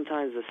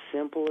 Sometimes the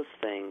simplest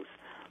things,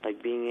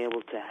 like being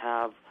able to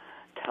have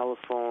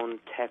telephone,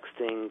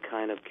 texting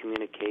kind of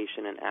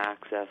communication and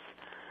access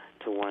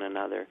to one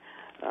another.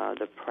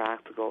 The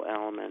practical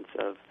elements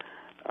of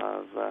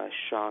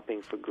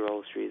shopping for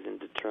groceries and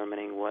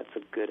determining what's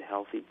a good,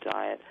 healthy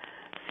diet,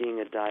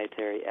 seeing a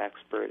dietary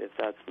expert if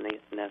that's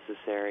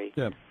necessary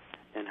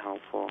and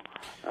helpful.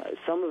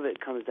 Some of it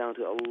comes down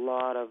to a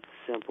lot of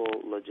simple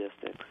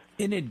logistics.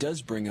 And it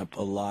does bring up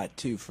a lot,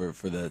 too, for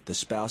the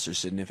spouse or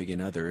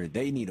significant other.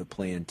 They need a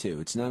plan, too.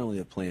 It's not only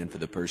a plan for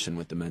the person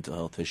with the mental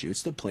health issue,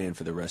 it's the plan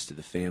for the rest of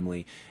the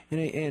family.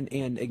 And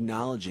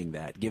acknowledging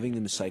that, giving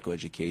them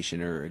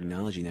psychoeducation or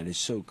acknowledging that is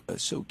so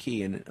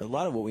key. And a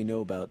lot of what we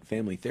know about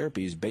family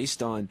therapy is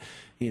based on,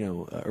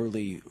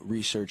 early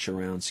research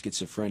around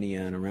schizophrenia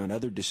and around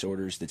other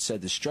disorders that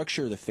said the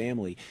structure of the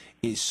family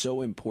is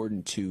so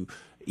important to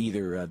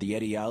either the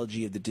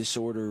etiology of the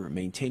disorder,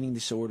 maintaining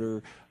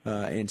disorder,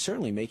 and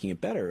certainly making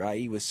it better,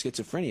 i.e. with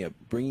schizophrenia,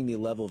 bringing the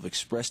level of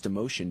expressed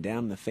emotion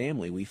down in the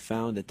family. We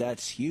found that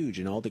that's huge,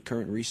 and all the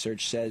current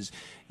research says,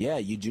 yeah,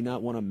 you do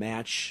not want to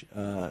match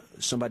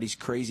somebody's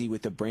crazy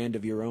with a brand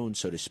of your own,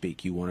 so to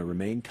speak. You want to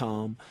remain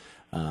calm,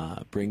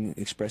 bring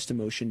expressed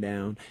emotion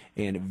down,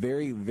 and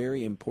very,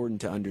 very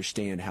important to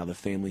understand how the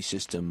family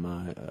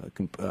system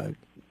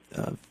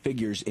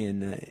figures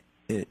in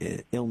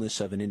illness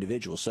of an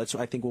individual. So that's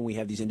why I think when we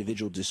have these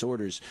individual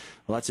disorders,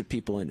 lots of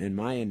people in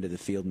my end of the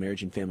field,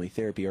 marriage and family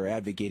therapy, are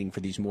advocating for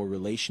these more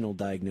relational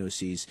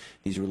diagnoses,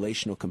 these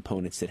relational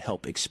components that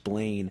help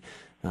explain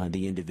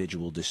the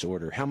individual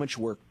disorder. How much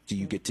work do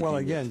you get to do? Well,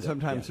 again,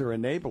 sometimes they're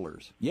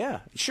enablers. Yeah,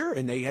 sure,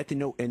 and they have to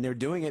know, and they're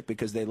doing it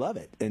because they love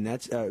it, and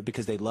that's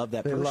because they love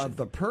that person. They love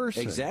the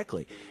person.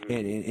 Exactly.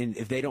 And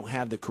if they don't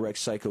have the correct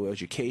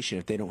psychoeducation,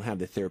 if they don't have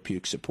the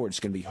therapeutic support, it's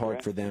going to be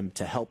hard for them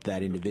to help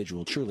that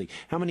individual, truly.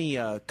 How many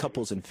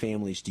couples and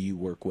families do you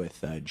work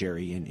with,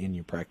 Jerry, in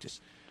your practice?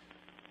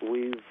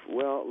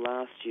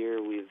 Last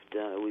year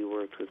we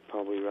worked with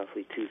probably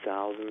roughly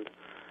 2,000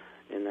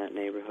 in that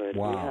neighborhood.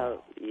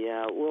 Wow.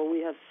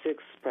 We have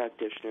 6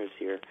 practitioners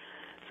here,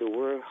 so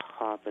we're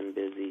hopping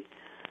busy,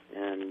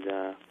 and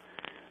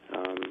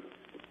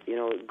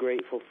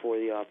grateful for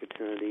the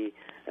opportunity.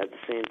 At the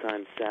same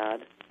time,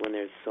 sad when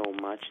there's so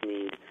much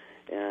need,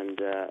 and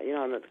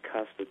I'm at the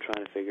cusp of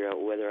trying to figure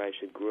out whether I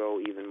should grow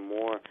even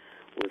more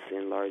with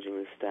enlarging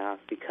the staff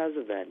because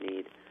of that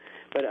need.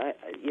 But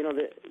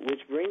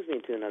which brings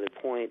me to another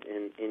point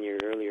in your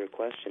earlier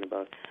question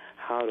about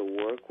how to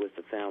work with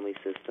the family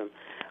system.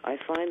 I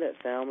find that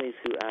families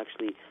who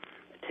actually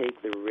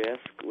take the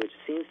risk, which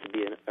seems to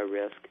be a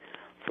risk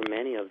for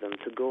many of them,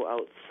 to go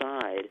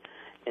outside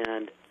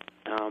and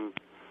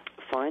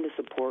find a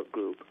support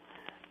group,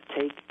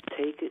 take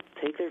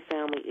their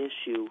family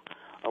issue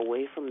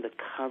away from the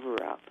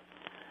cover-up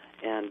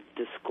and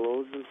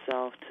disclose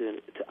themselves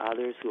to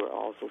others who are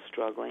also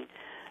struggling.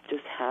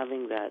 Just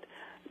having that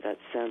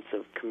sense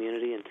of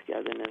community and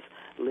togetherness,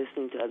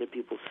 listening to other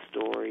people's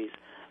stories,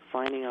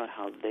 finding out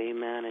how they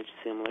manage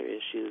similar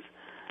issues.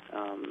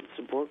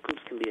 Support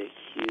groups can be a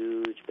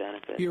huge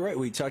benefit. You're right.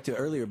 We talked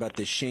earlier about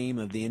the shame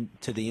of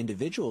to the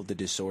individual of the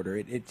disorder.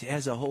 It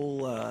has a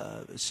whole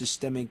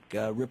systemic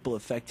ripple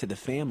effect to the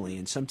family,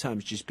 and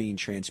sometimes just being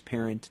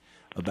transparent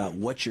about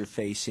what you're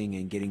facing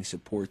and getting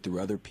support through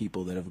other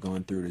people that have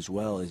gone through it as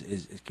well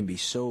it can be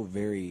so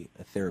very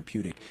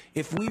therapeutic.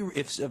 If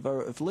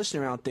a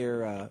listener out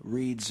there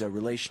reads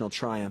Relational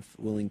Triumph,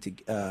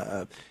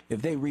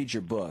 if they read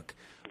your book,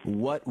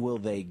 what will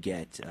they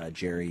get,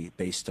 Jerry,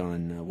 based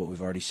on what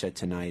we've already said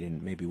tonight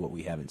and maybe what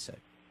we haven't said?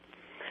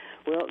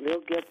 Well,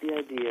 they'll get the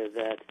idea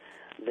that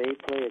they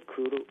play a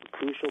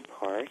crucial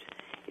part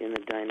in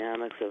the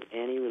dynamics of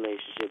any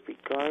relationship,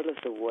 regardless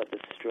of what the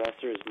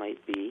stressors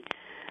might be.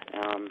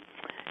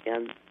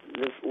 And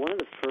one of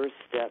the first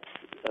steps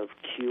of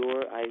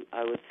cure,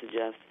 I would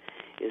suggest,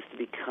 is to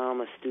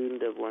become a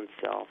student of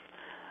oneself,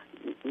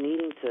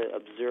 needing to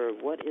observe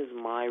what is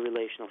my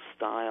relational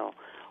style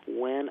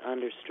when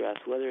under stress,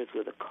 whether it's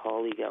with a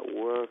colleague at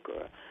work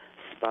or a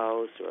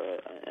spouse or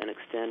an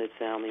extended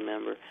family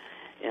member,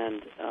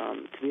 and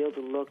to be able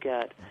to look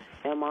at,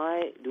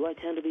 do I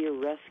tend to be a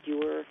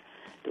rescuer?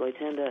 Do I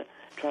tend to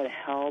try to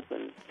help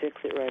and fix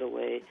it right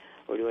away,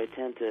 or do I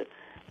tend to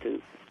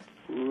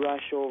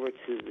rush over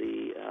to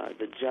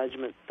the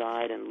judgment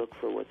side and look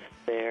for what's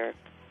there?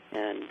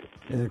 And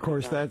of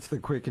course, that's the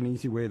quick and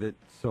easy way that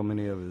so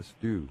many of us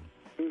do.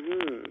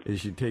 Mm-hmm.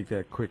 Is you take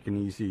that quick and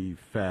easy,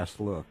 fast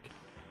look.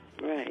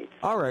 Right.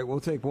 All right,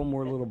 we'll take one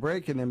more little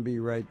break and then be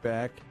right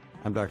back.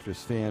 I'm Dr.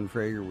 Stan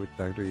Frager with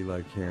Dr.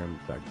 Eli Karam,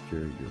 Dr.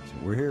 Jerry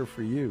Goodson. We're here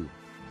for you.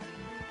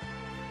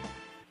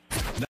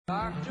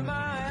 Doctor, my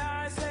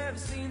eyes have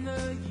seen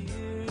the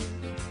years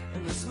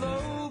and the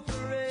slow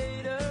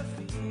parade of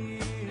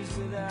fears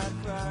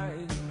without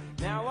pride.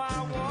 Now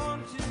I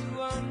want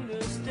to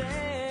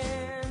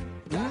understand.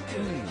 Doctor,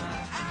 my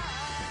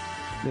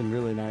eyes. Been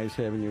really nice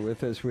having you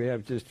with us. We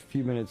have just a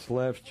few minutes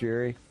left,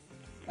 Jerry.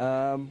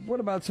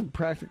 What about some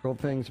practical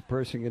things a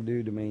person can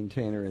do to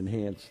maintain or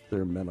enhance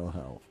their mental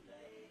health?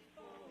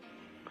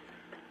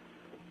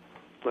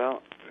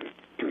 Well,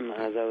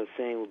 as I was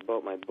saying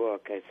about my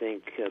book, I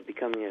think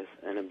becoming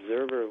an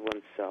observer of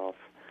oneself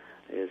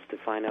is to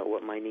find out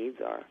what my needs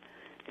are.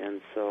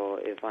 And so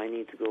if I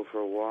need to go for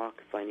a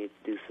walk, if I need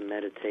to do some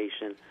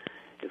meditation,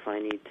 if I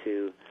need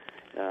to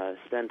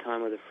spend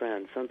time with a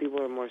friend. Some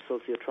people are more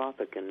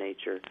sociotropic in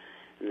nature,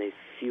 and they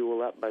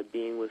fuel up by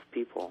being with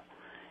people.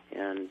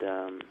 And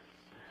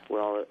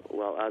while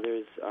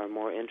others are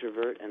more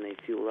introvert, and they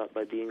fuel up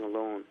by being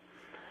alone.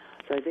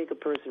 So I think a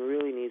person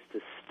really needs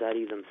to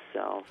study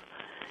themselves.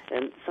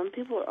 And some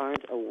people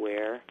aren't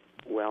aware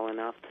well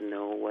enough to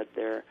know what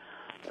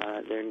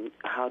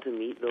how to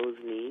meet those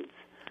needs.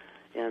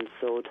 And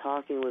so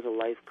talking with a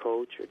life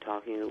coach or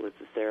talking with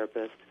a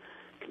therapist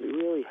can be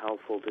really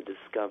helpful to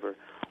discover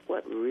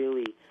what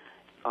really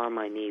are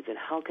my needs and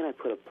how can I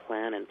put a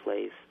plan in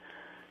place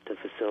to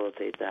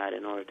facilitate that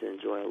in order to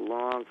enjoy a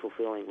long,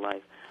 fulfilling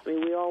life. I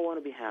mean, we all want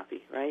to be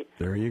happy, right?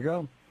 There you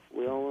go.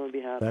 We all want to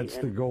be happy. That's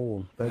the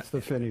goal. That's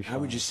the finish line. I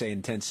would just say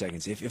in 10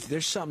 seconds, if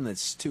there's something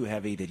that's too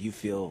heavy that you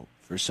feel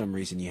for some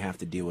reason you have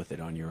to deal with it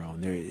on your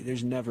own,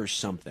 there's never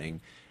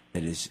something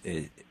that is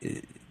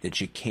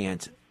that you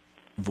can't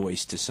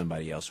voice to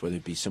somebody else, whether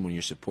it be someone in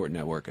your support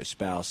network, a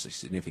spouse, a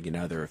significant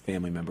other, a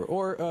family member,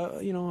 or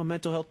a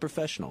mental health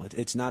professional.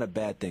 It's not a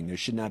bad thing. There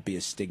should not be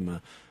a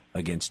stigma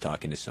against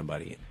talking to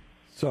somebody.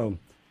 So,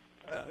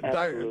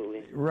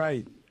 Absolutely.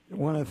 Right. I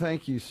want to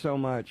thank you so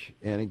much.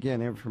 And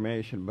again,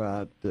 information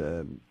about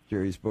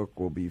Jerry's book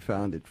will be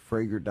found at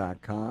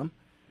Frager.com.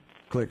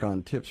 Click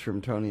on Tips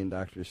from Tony and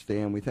Dr.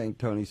 Stan. We thank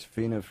Tony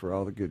Safina for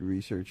all the good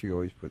research he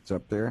always puts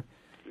up there.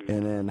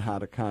 And then how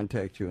to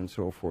contact you and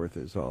so forth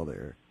is all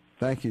there.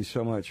 Thank you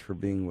so much for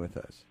being with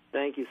us.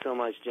 Thank you so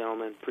much,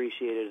 gentlemen.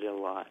 Appreciate it a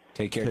lot.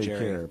 Take care, Jerry.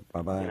 Take care.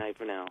 Bye-bye. Good night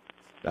for now.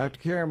 Dr.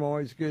 Karam,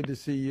 always good to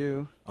see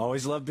you.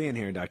 Always love being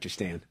here, Dr.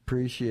 Stan.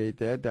 Appreciate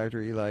that,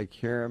 Dr. Eli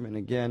Karam. And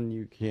again,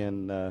 you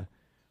can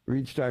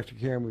reach Dr.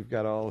 Karam. We've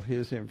got all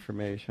his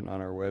information on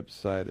our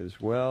website as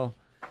well.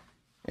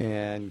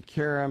 And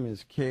Karam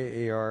is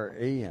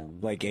K-A-R-A-M.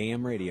 Like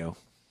AM radio.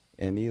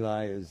 And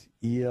Eli is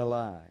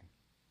E-L-I.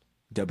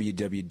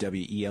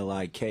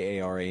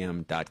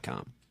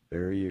 www.elikaram.com.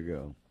 There you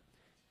go.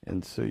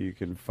 And so you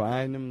can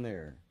find them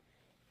there.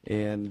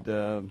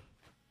 And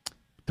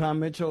Tom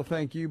Mitchell,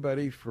 thank you,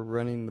 buddy, for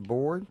running the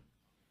board.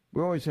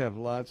 We always have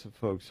lots of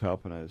folks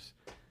helping us.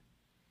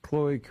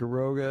 Chloe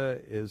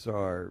Quiroga is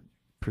our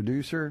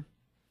producer,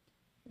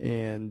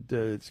 and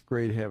it's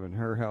great having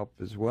her help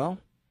as well.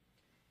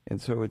 And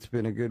so it's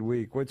been a good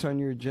week. What's on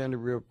your agenda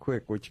real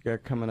quick? What you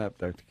got coming up,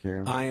 Dr.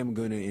 Karam? I am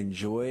going to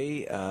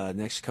enjoy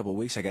next couple of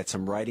weeks. I got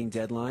some writing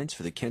deadlines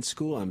for the Kent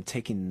School. I'm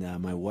taking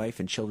my wife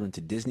and children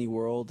to Disney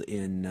World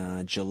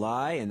in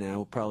July, and I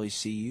will probably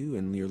see you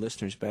and your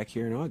listeners back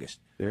here in August.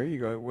 There you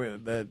go. Where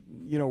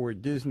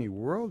Disney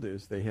World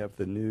is, they have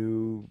the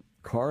new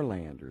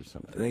Carland or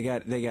something. They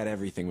got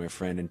everything, my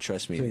friend, and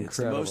trust me, it's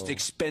the most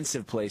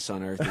expensive place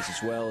on earth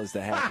as well as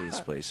the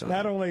happiest place on earth.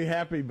 Not only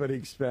happy, but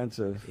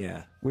expensive.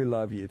 Yeah. We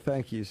love you.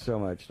 Thank you so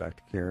much,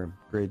 Dr. Karam.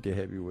 Great to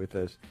have you with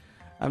us.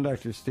 I'm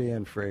Dr.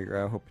 Stan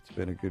Frager. I hope it's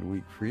been a good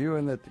week for you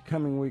and that the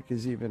coming week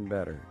is even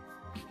better.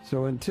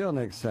 So until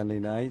next Sunday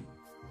night,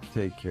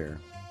 take care.